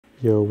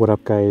Yo, what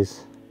up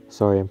guys?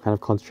 Sorry, I'm kind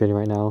of concentrating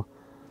right now.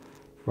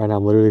 Right now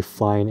I'm literally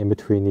flying in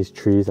between these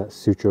trees at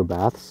Sutro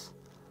Baths.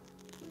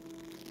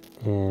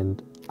 And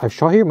I've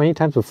shot here many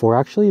times before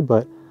actually,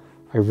 but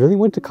I really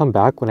wanted to come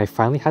back when I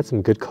finally had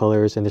some good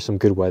colors and there's some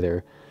good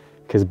weather.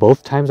 Because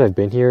both times I've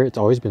been here, it's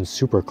always been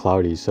super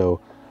cloudy. So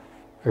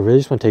I really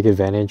just want to take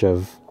advantage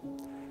of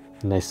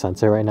a nice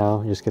sunset right now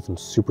and just get some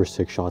super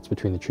sick shots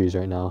between the trees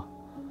right now.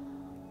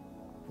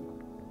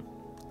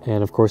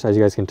 And of course, as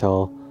you guys can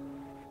tell,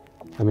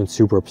 I've been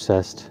super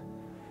obsessed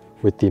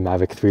with the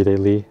Mavic 3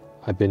 lately.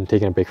 I've been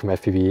taking a break from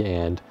FPV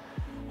and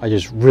I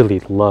just really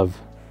love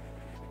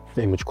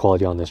the image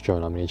quality on this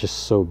drone. I mean, it's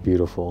just so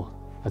beautiful.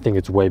 I think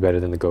it's way better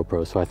than the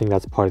GoPro. So I think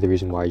that's part of the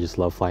reason why I just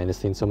love flying this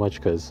thing so much,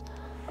 because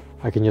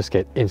I can just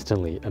get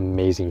instantly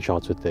amazing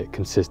shots with it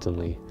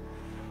consistently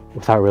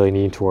without really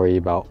needing to worry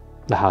about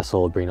the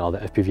hassle of bringing all the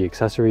FPV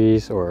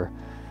accessories or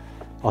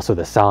also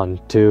the sound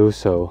too.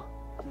 So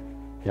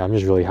yeah, I'm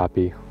just really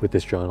happy with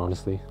this drone,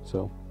 honestly.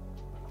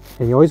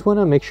 And you always want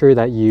to make sure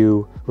that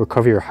you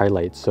recover your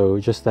highlights. So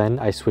just then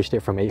I switched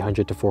it from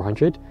 800 to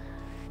 400.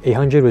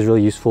 800 was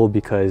really useful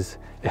because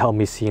it helped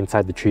me see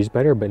inside the trees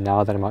better, but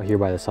now that I'm out here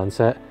by the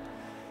sunset,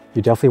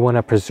 you definitely want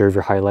to preserve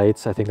your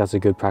highlights. I think that's a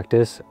good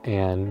practice,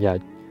 and yeah,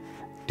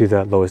 do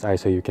the lowest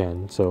ISO you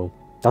can. So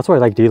that's why I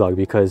like D-Log,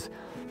 because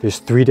there's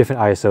 3 different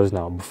ISOs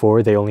now.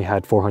 Before they only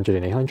had 400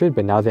 and 800,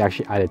 but now they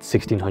actually added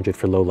 1600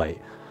 for low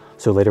light.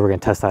 So later we're going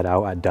to test that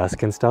out at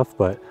dusk and stuff,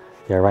 but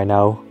yeah, right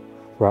now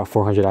we're at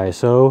 400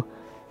 ISO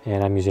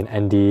and I'm using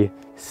ND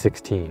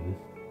 16.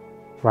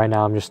 Right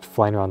now I'm just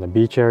flying around the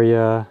beach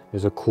area.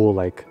 There's a cool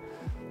like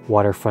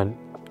waterfront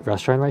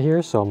restaurant right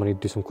here, so I'm going to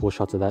do some cool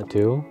shots of that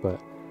too, but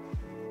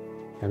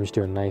I'm just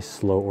doing a nice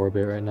slow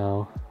orbit right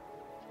now.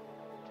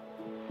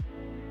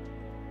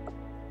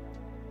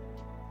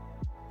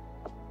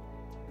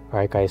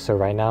 Alright guys, so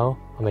right now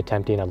I'm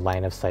attempting a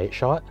line of sight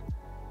shot.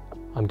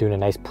 I'm doing a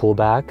nice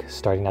pullback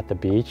starting at the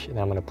beach, and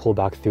then I'm going to pull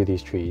back through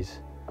these trees.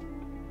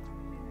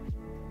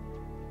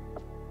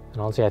 And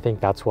honestly, I think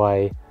that's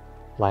why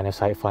line of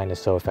sight flying is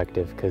so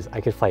effective, because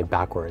I could fly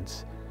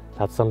backwards.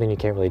 That's something you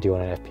can't really do on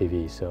an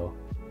FPV. So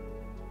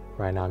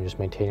right now I'm just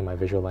maintaining my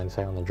visual line of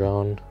sight on the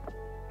drone.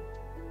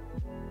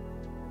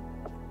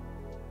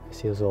 I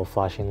see those little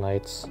flashing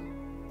lights.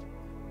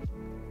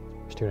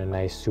 Just doing a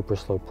nice super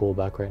slow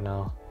pullback right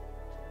now.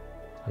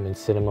 I'm in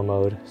cinema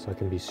mode, so I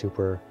can be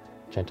super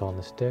gentle on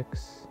the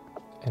sticks.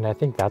 And I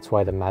think that's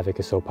why the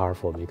Mavic is so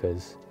powerful,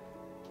 because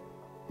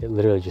it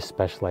literally just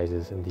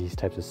specializes in these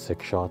types of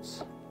sick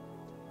shots.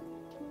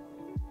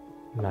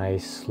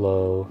 Nice,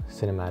 slow,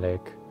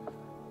 cinematic,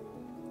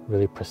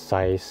 really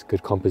precise,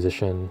 good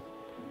composition.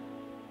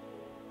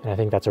 And I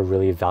think that's a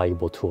really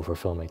valuable tool for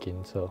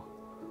filmmaking. So,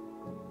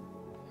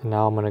 and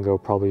now I'm gonna go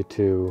probably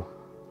to,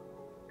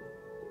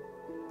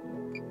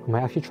 I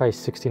might actually try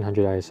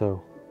 1600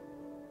 ISO.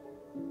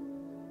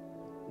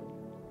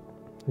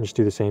 And just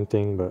do the same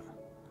thing, but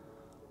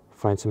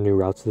find some new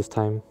routes this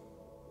time.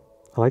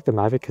 I like the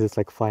Mavic because it's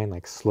like flying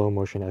like slow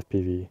motion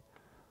FPV.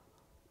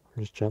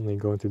 I'm just gently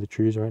going through the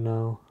trees right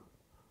now.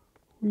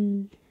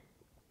 Whee.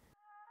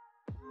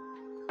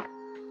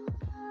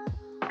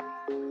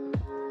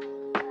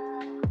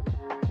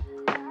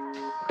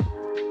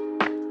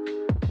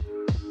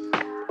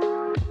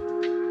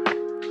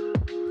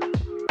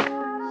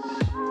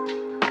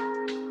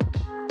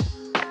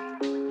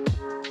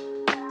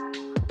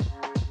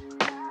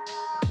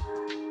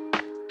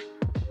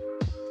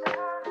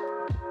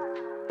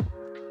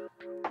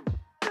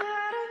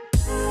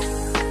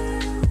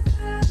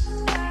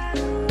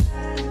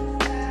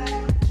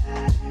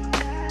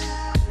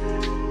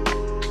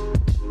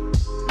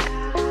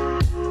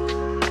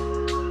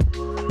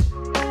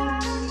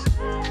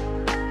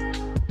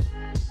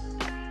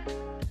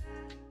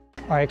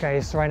 Alright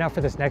guys, so right now for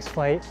this next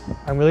flight,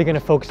 I'm really going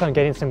to focus on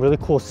getting some really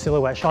cool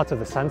silhouette shots of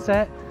the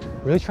sunset,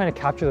 really trying to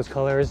capture those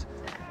colors,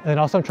 and then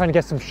also I'm trying to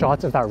get some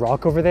shots of that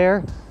rock over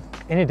there.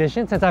 In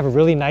addition, since I have a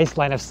really nice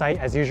line of sight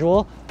as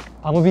usual,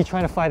 I'm going to be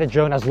trying to fly the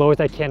drone as low as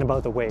I can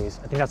above the waves.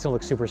 I think that's going to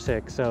look super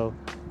sick. So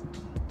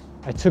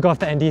I took off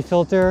the ND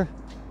filter,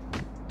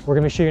 we're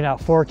going to be shooting out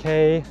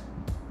 4K,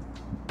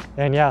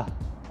 and yeah,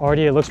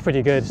 already it looks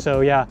pretty good.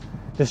 So yeah,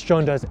 this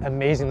drone does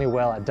amazingly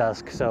well at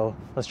dusk, so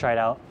let's try it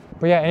out.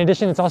 But yeah, in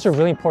addition, it's also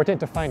really important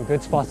to find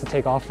good spots to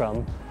take off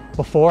from.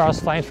 Before, I was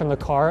flying from the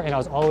car and I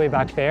was all the way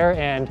back there,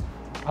 and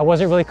I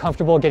wasn't really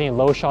comfortable getting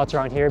low shots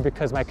around here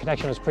because my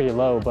connection was pretty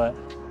low. But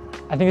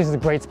I think this is a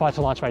great spot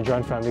to launch my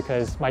drone from,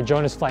 because my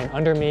drone is flying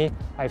under me.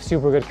 I have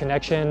super good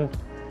connection.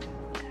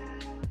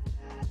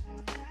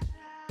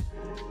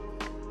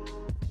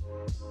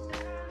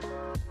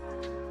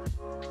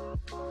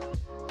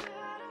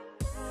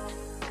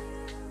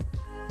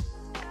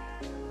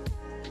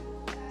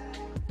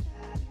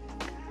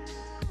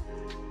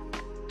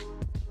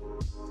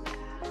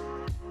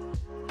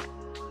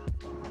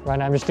 Right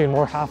now I'm just doing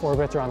more half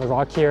orbits around the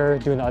rock here,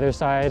 doing the other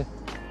side.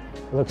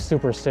 It looks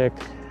super sick,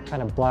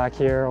 kind of black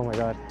here. Oh my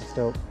God, it's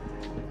dope.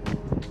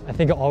 I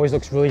think it always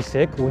looks really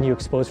sick when you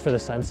expose for the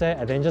sunset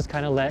and then just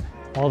kind of let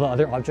all the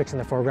other objects in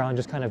the foreground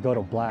just kind of go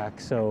to black.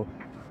 So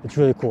it's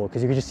really cool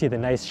because you can just see the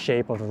nice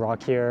shape of the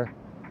rock here.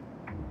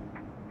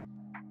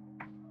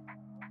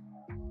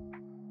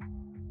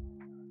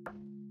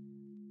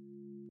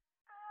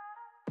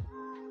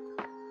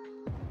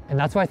 And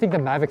that's why I think the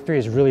Mavic 3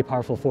 is really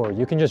powerful for.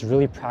 You can just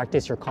really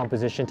practice your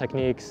composition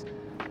techniques,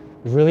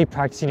 really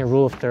practicing your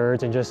rule of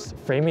thirds and just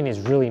framing these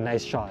really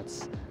nice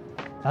shots.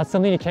 That's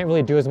something you can't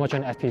really do as much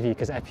on FPV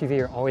because FPV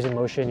you're always in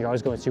motion, you're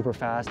always going super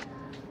fast.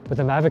 But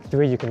the Mavic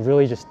 3, you can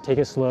really just take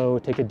it slow,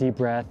 take a deep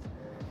breath,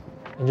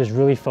 and just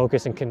really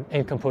focus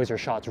and compose your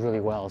shots really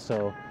well.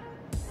 So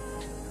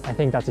I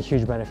think that's a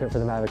huge benefit for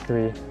the Mavic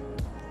 3.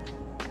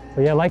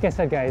 But yeah, like I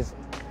said, guys,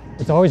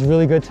 it's always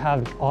really good to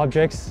have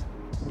objects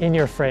in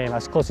your frame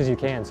as close as you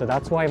can. So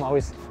that's why I'm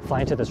always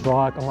flying to this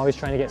rock. I'm always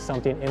trying to get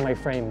something in my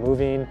frame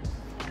moving,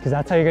 because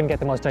that's how you're gonna get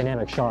the most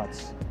dynamic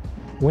shots.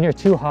 When you're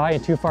too high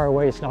and too far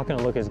away, it's not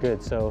gonna look as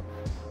good. So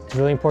it's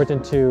really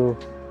important to,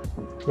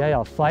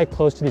 fly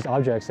close to these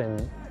objects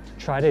and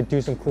try to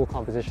do some cool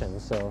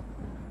compositions. So,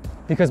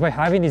 because by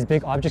having these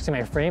big objects in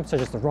my frame,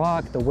 such as the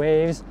rock, the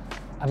waves,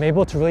 I'm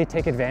able to really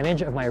take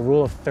advantage of my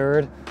rule of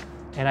third,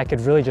 and I could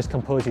really just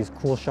compose these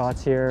cool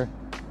shots here.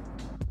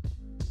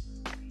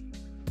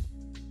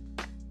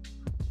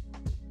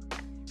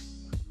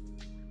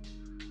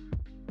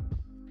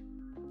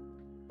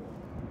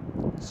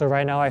 So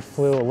right now I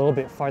flew a little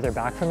bit farther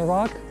back from the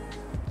rock,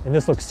 and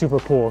this looks super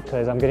cool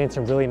because I'm getting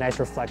some really nice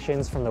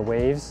reflections from the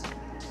waves.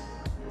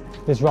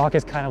 This rock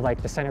is kind of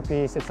like the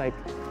centerpiece. It's like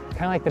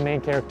kind of like the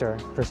main character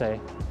per se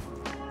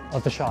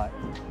of the shot.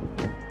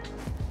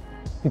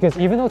 Because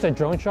even though it's a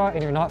drone shot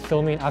and you're not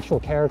filming actual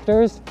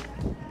characters,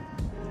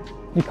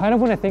 you kind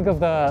of want to think of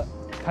the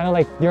kind of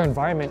like your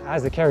environment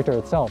as the character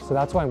itself. So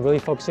that's why I'm really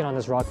focusing on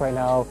this rock right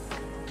now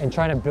and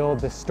trying to build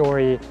this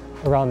story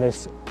around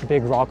this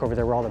big rock over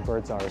there where all the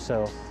birds are.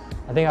 So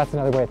I think that's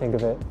another way to think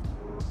of it.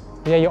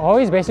 Yeah, you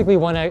always basically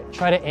want to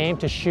try to aim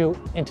to shoot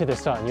into the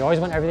sun. You always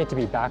want everything to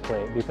be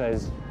backlit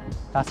because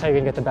that's how you're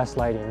gonna get the best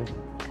lighting.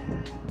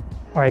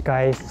 All right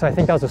guys, so I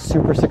think that was a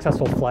super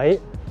successful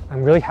flight.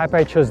 I'm really happy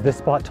I chose this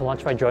spot to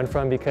launch my drone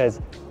from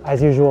because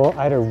as usual,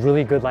 I had a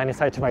really good line of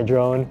sight to my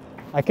drone.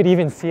 I could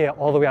even see it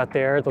all the way out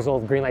there, those little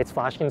green lights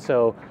flashing.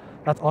 So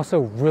that's also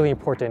really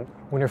important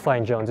when you're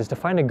flying drones, is to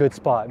find a good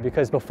spot,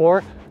 because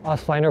before I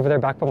was flying over there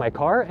back by my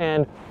car,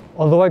 and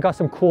although I got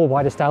some cool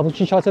wide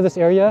establishing shots of this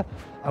area,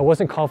 I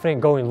wasn't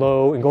confident going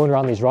low and going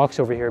around these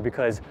rocks over here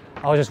because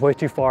I was just way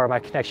too far, my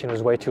connection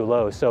was way too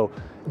low. So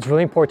it's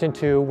really important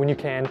to, when you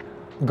can,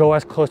 go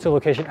as close to the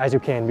location as you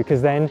can, because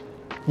then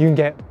you can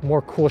get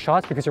more cool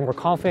shots because you're more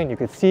confident, you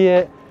could see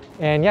it,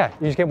 and yeah,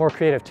 you just get more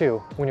creative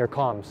too when you're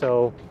calm.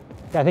 So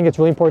yeah, I think it's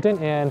really important,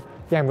 and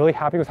yeah, I'm really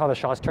happy with how the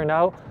shots turned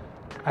out.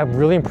 I'm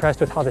really impressed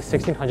with how the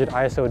 1600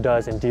 ISO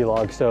does in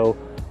D-Log. So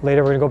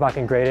later we're gonna go back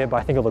and grade it, but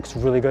I think it looks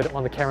really good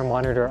on the camera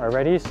monitor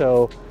already.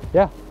 So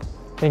yeah,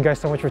 thank you guys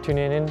so much for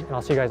tuning in, and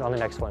I'll see you guys on the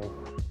next one.